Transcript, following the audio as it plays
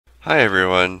Hi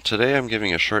everyone, today I'm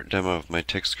giving a short demo of my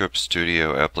tickscript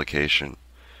Studio application.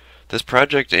 This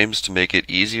project aims to make it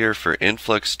easier for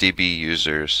InfluxDB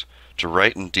users to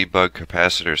write and debug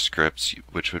capacitor scripts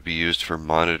which would be used for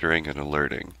monitoring and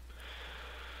alerting.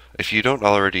 If you don't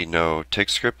already know,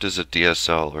 tickscript is a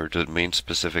DSL or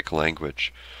domain-specific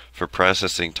language for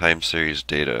processing time series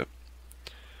data.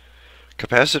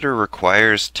 Capacitor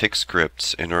requires tick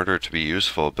scripts in order to be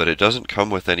useful, but it doesn't come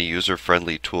with any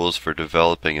user-friendly tools for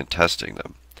developing and testing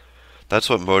them. That's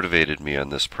what motivated me on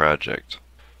this project.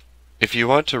 If you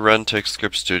want to run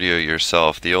tickscript Studio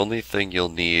yourself, the only thing you'll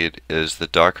need is the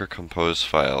Docker Compose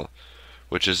file,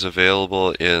 which is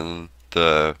available in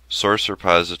the source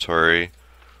repository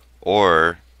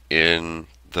or in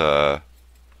the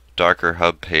Docker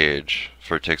Hub page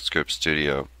for tickscript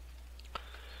Studio.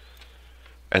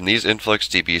 And these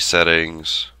InfluxDB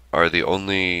settings are the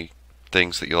only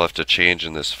things that you'll have to change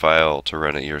in this file to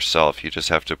run it yourself. You just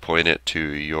have to point it to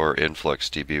your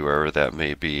InfluxDB, wherever that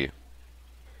may be.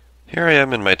 Here I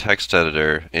am in my text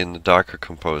editor in the Docker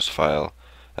Compose file,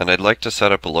 and I'd like to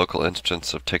set up a local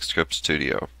instance of tickscript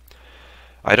Studio.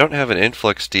 I don't have an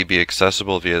InfluxDB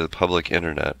accessible via the public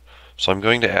internet, so I'm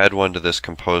going to add one to this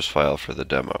Compose file for the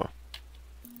demo.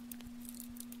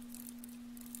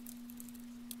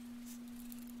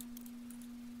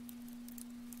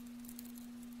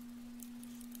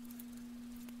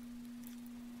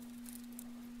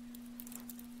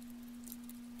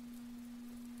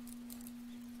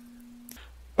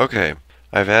 Okay,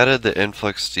 I've added the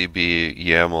InfluxDB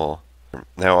YAML.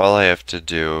 Now all I have to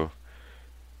do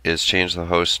is change the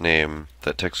host name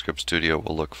that tickscript Studio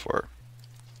will look for.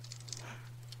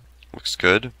 Looks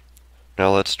good.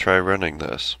 Now let's try running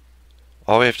this.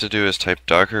 All we have to do is type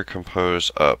docker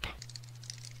compose up.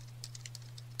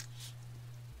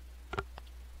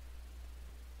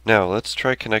 Now let's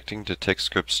try connecting to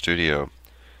tickscript Studio.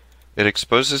 It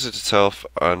exposes itself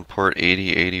on port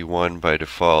 8081 by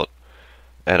default,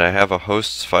 and I have a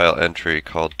hosts file entry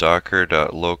called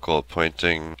docker.local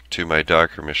pointing to my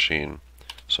Docker machine,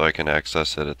 so I can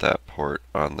access it at that port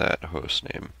on that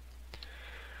host name.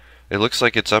 It looks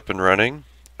like it's up and running.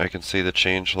 I can see the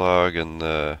changelog and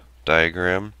the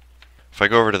diagram. If I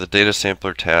go over to the data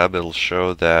sampler tab, it'll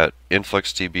show that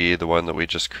InfluxDB, the one that we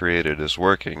just created, is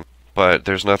working, but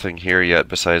there's nothing here yet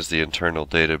besides the internal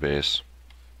database.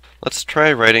 Let's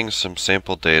try writing some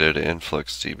sample data to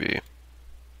InfluxDB.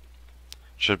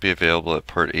 Should be available at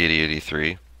port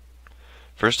 8083.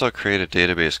 First I'll create a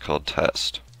database called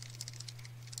test.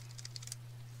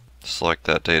 Select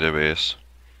that database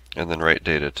and then write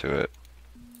data to it.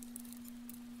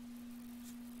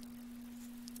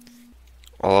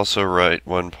 I'll also write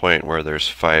one point where there's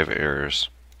 5 errors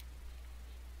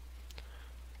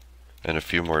and a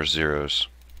few more zeros.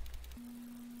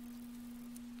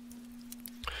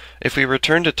 If we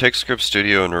return to tickscript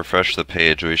Studio and refresh the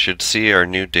page, we should see our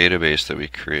new database that we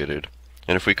created.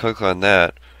 And if we click on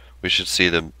that, we should see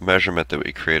the measurement that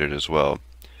we created as well.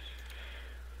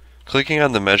 Clicking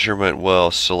on the measurement will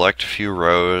select a few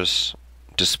rows,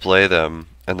 display them,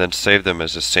 and then save them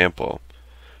as a sample.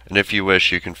 And if you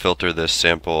wish, you can filter this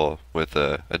sample with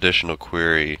an additional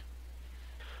query.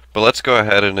 But let's go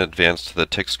ahead and advance to the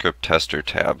tickscript tester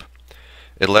tab.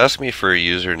 It'll ask me for a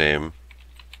username.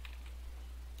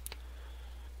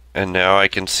 And now I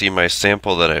can see my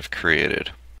sample that I've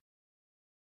created.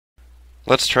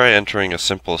 Let's try entering a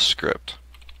simple script.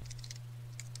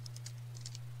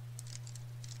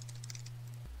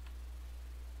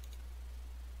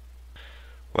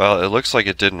 Well, it looks like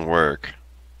it didn't work.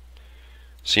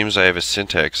 Seems I have a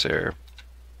syntax error.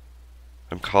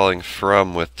 I'm calling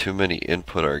from with too many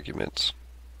input arguments.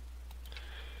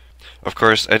 Of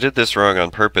course, I did this wrong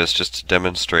on purpose just to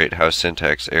demonstrate how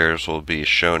syntax errors will be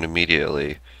shown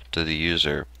immediately to the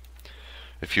user.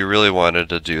 If you really wanted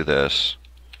to do this,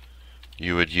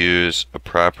 you would use a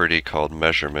property called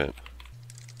measurement.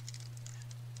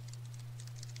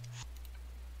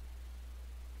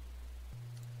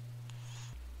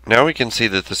 Now we can see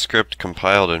that the script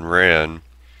compiled and ran,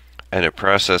 and it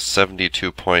processed 72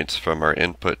 points from our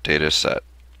input data set.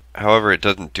 However, it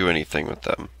doesn't do anything with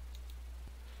them.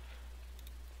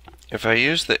 If I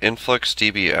use the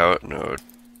InfluxDB out node,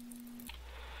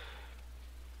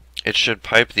 it should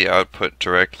pipe the output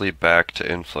directly back to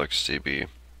InfluxDB.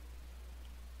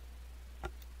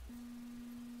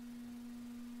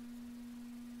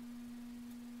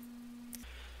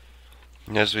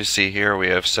 And as we see here, we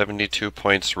have 72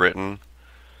 points written,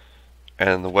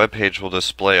 and the web page will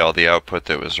display all the output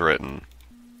that was written.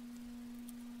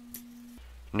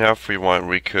 Now if we want,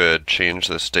 we could change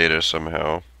this data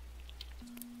somehow.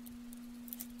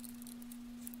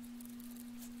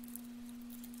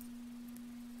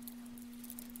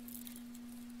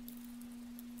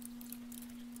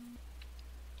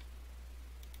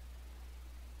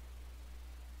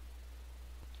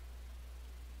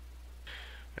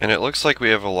 And it looks like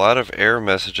we have a lot of error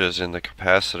messages in the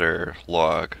capacitor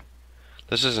log.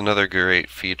 This is another great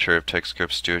feature of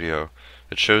tickscript Studio.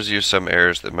 It shows you some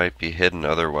errors that might be hidden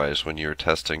otherwise when you're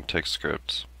testing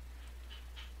tickscripts.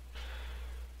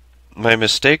 My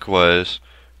mistake was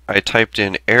I typed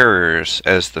in errors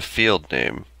as the field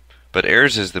name, but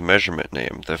errors is the measurement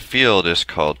name. The field is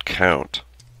called count.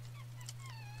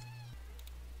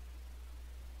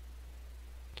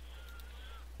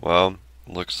 Well,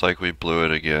 looks like we blew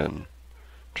it again,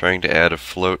 trying to add a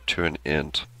float to an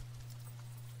int.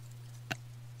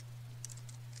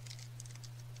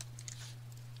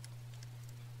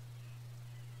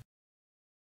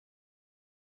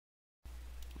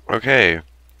 Okay,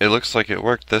 it looks like it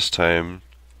worked this time.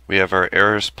 We have our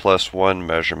errors plus 1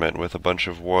 measurement with a bunch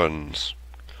of 1s.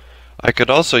 I could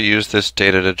also use this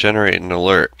data to generate an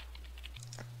alert.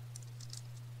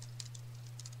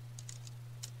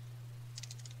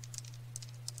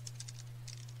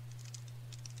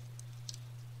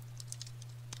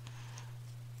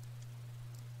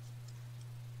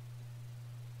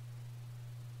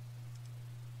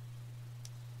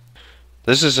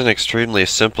 This is an extremely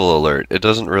simple alert. It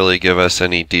doesn't really give us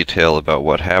any detail about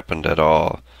what happened at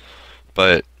all.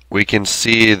 But we can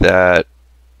see that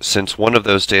since one of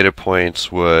those data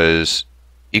points was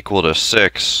equal to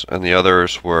 6 and the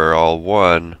others were all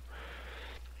 1,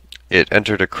 it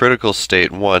entered a critical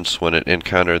state once when it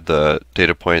encountered the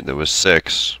data point that was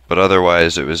 6, but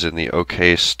otherwise it was in the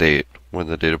OK state when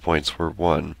the data points were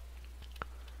 1.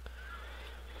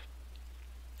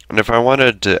 And if I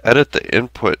wanted to edit the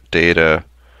input data,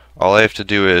 all I have to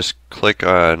do is click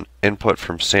on Input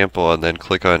from Sample and then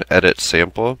click on Edit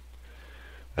Sample.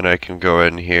 And I can go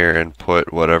in here and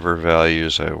put whatever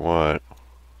values I want.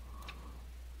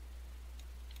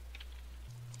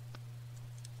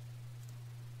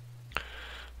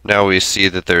 Now we see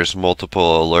that there's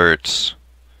multiple alerts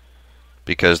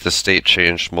because the state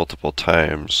changed multiple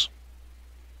times.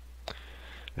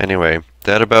 Anyway,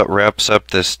 that about wraps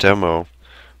up this demo.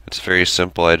 It's very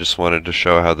simple. I just wanted to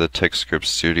show how the tickscript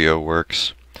Studio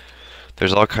works.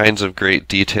 There's all kinds of great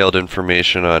detailed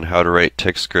information on how to write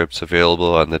tickscripts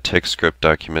available on the tickscript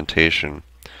documentation.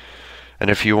 And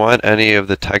if you want any of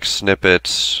the text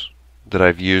snippets that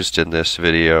I've used in this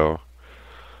video,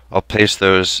 I'll paste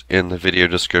those in the video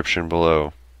description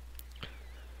below.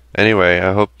 Anyway,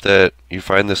 I hope that you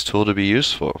find this tool to be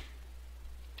useful.